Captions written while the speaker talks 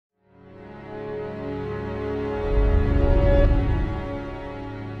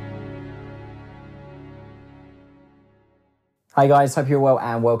Hi guys, hope you're well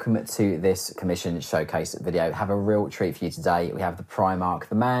and welcome to this commission showcase video. Have a real treat for you today. We have the Primarch,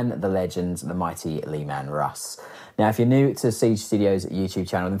 the man, the legend, the mighty Leman Russ. Now, if you're new to Siege Studios YouTube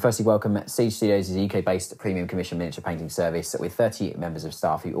channel, then firstly welcome. Siege Studios is a UK-based premium commission miniature painting service with 30 members of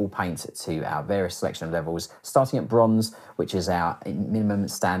staff who all paint to our various selection of levels, starting at bronze, which is our minimum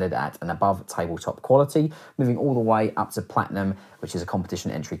standard at an above tabletop quality, moving all the way up to platinum, which is a competition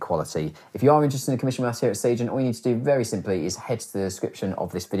entry quality. If you are interested in a commission with us here at Siege, and all you need to do very simply is head to the description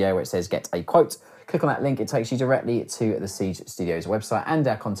of this video where it says get a quote. Click on that link, it takes you directly to the Siege Studios website and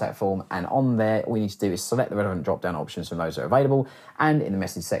our contact form, and on there all you need to do is select the relevant drop-down options from those that are available, and in the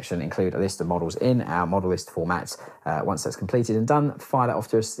message section include a list of models in our model list format. Once that's completed and done, fire that off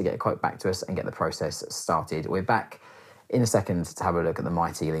to us to get a quote back to us and get the process started. We're back in a second to have a look at the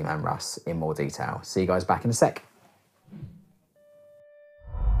mighty Leman Russ in more detail. See you guys back in a sec.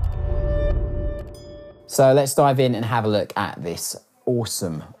 So let's dive in and have a look at this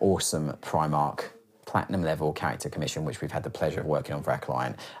awesome Primarch platinum level character commission, which we've had the pleasure of working on for our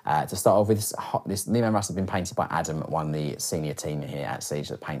client. To start off with, this Leman Russ has been painted by Adam, one of the senior team here at Siege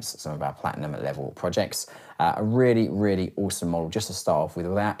that paints some of our platinum level projects. A really awesome model just to start off with,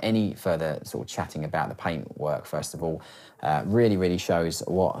 without any further sort of chatting about the paint work. First of all, really shows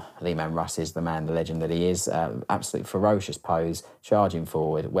what Leman Russ is, the man, the legend that he is. Absolute ferocious pose, charging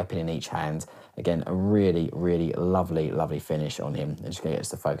forward, weapon in each hand. Again, a really lovely finish on him. I'm just going to get us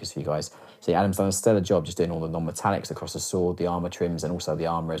to focus for you guys. See, Adam's done a stellar job just doing all the non-metallics across the sword, the armour trims, and also the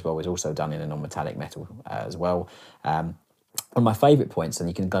armour as well is also done in a non-metallic metal as well. One of my favourite points,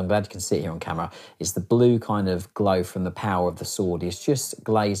 and I'm glad you can see it here on camera, is the blue kind of glow from the power of the sword is just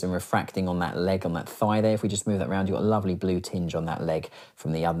glazed and refracting on that leg, on that thigh there. If we just move that around, you've got a lovely blue tinge on that leg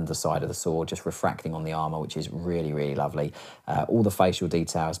from the underside of the sword, just refracting on the armour, which is really lovely. All the facial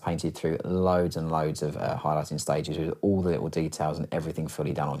details painted through loads and loads of highlighting stages with all the little details and everything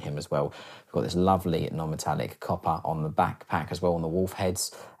fully done on him as well. We've got this lovely non-metallic copper on the backpack as well, on the wolf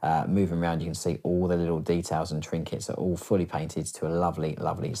heads. Moving around, you can see all the little details and trinkets are all fully painted to a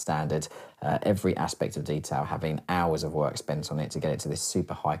lovely standard. Every aspect of detail having hours of work spent on it to get it to this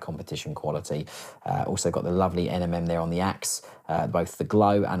super high competition quality. Also got the lovely NMM there on the axe, both the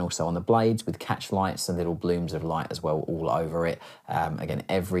glow and also on the blades with catch lights and little blooms of light as well all over it. Again,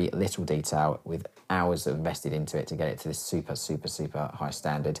 every little detail with hours invested into it to get it to this super high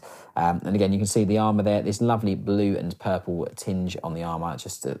standard. And again, you can see the armour there, this lovely blue and purple tinge on the armour,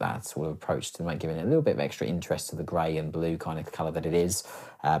 just that sort of approach to giving it a little bit of extra interest to the grey and blue kind of colour that it is.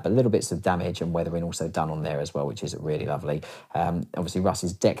 But little bits of damage and weathering also done on there as well, which is really lovely. Obviously, Russ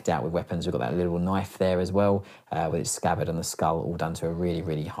is decked out with weapons. We've got that little knife there as well, with its scabbard and the skull all done to a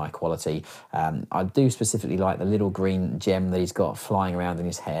really high quality. I do specifically like the little green gem that he's got flying around in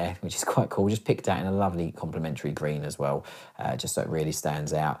his hair, which is quite cool. Just picked out in a lovely complementary green as well, just so it really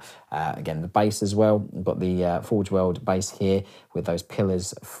stands out. Again, the base as well. We've got the Forge World base here with those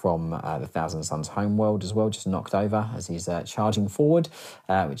pillars from the Thousand Suns homeworld as well, just knocked over as he's charging forward,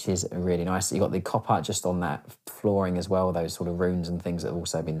 which is really nice. You've got the copper just on that flooring as well, those sort of runes and things that have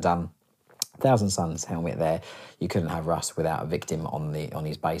also been done. Thousand Suns helmet there. You couldn't have Russ without a victim on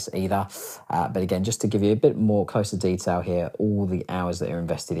his base either. But again, just to give you a bit more closer detail here, all the hours that are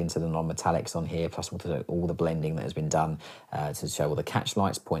invested into the non-metallics on here, plus all the blending that has been done to show all the catch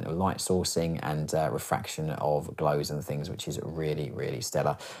lights, point of light sourcing, and refraction of glows and things, which is really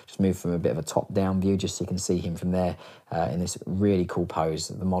stellar. Just move from a bit of a top-down view, just so you can see him from there in this really cool pose.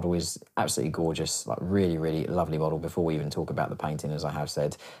 The model is absolutely gorgeous, like really lovely model. Before we even talk about the painting, as I have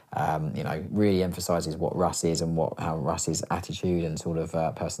said, you know, really emphasises what Russ is and how Russ's attitude and sort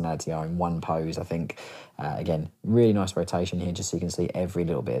of personality are in one pose, I think. Again, really nice rotation here, just so you can see every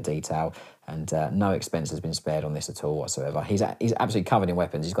little bit of detail, and no expense has been spared on this at all whatsoever. He's absolutely covered in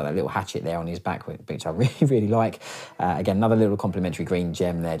weapons. He's got that little hatchet there on his back, which I really like. Again, another little complementary green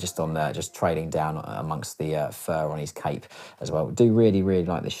gem there, just on just trailing down amongst the fur on his cape as well. Do really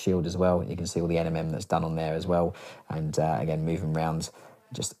like the shield as well. You can see all the NMM that's done on there as well, and again, moving around,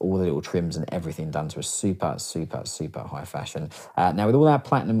 just all the little trims and everything done to a super high fashion. Now, with all our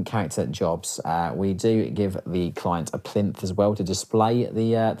platinum character jobs, we do give the client a plinth as well to display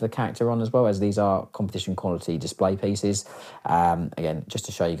the character on, as well, as these are competition quality display pieces. Again, just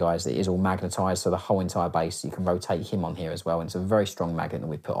to show you guys, it is all magnetised, so the whole entire base, you can rotate him on here as well, and it's a very strong magnet that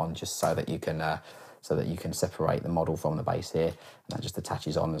we put on just so that you can separate the model from the base here, and that just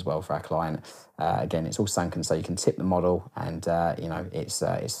attaches on as well for our client. Again, it's all sunken, so you can tip the model, and you know, it's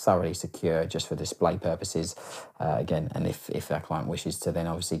thoroughly secure just for display purposes. Again, and if our client wishes to then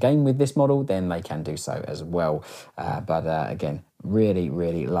obviously game with this model, then they can do so as well. But again, Really,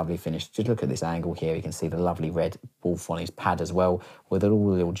 really lovely finish. Just look at this angle here. You can see the lovely red wolf on his pad as well, with all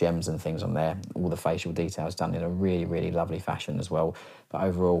the little gems and things on there. All the facial details done in a really, really lovely fashion as well. But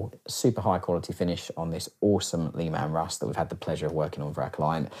overall, super high quality finish on this awesome Leman Russ that we've had the pleasure of working on for our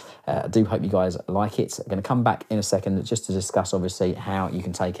client. I do hope you guys like it. I'm going to come back in a second just to discuss, obviously, how you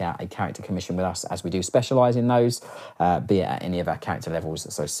can take out a character commission with us, as we do specialise in those, be it at any of our character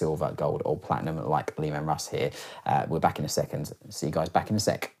levels, so silver, gold or platinum, like Leman Russ here. We're back in a second. See you guys back in a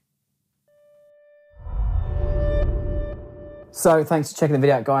sec. So thanks for checking the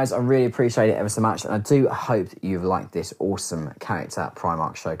video out, guys. I really appreciate it ever so much, and I do hope that you've liked this awesome character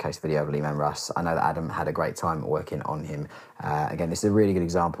Primarch showcase video of Leman Russ. I know that Adam had a great time working on him. Again, this is a really good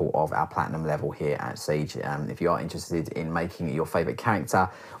example of our platinum level here at Siege. If you are interested in making your favourite character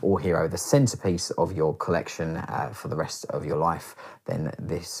or hero the centrepiece of your collection for the rest of your life, then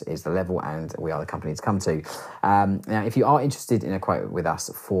this is the level and we are the company to come to. Now, if you are interested in a quote with us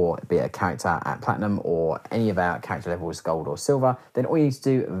for be it a character at platinum or any of our character levels, gold or silver, then all you need to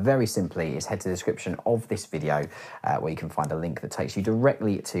do very simply is head to the description of this video where you can find a link that takes you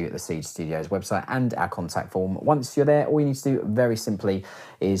directly to the Siege Studios website and our contact form. Once you're there, all you need to do very simply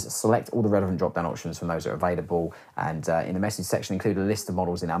is select all the relevant drop-down options from those that are available, and in the message section include a list of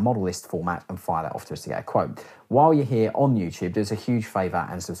models in our model list format and fire that off to us to get a quote. While you're here on YouTube, do us a huge favour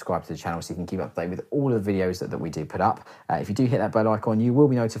and subscribe to the channel so you can keep up to date with all of the videos that we do put up. If you do hit that bell icon, you will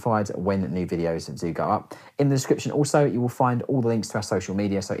be notified when new videos do go up. In the description also, you will find all the links to our social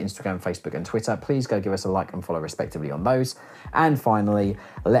media, so Instagram, Facebook and Twitter. Please go give us a like and follow respectively on those. And finally,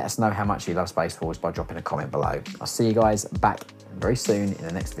 let us know how much you love Space Force by dropping a comment below. I'll see you guys back very soon in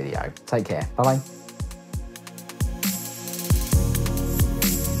the next video. Take care. Bye-bye.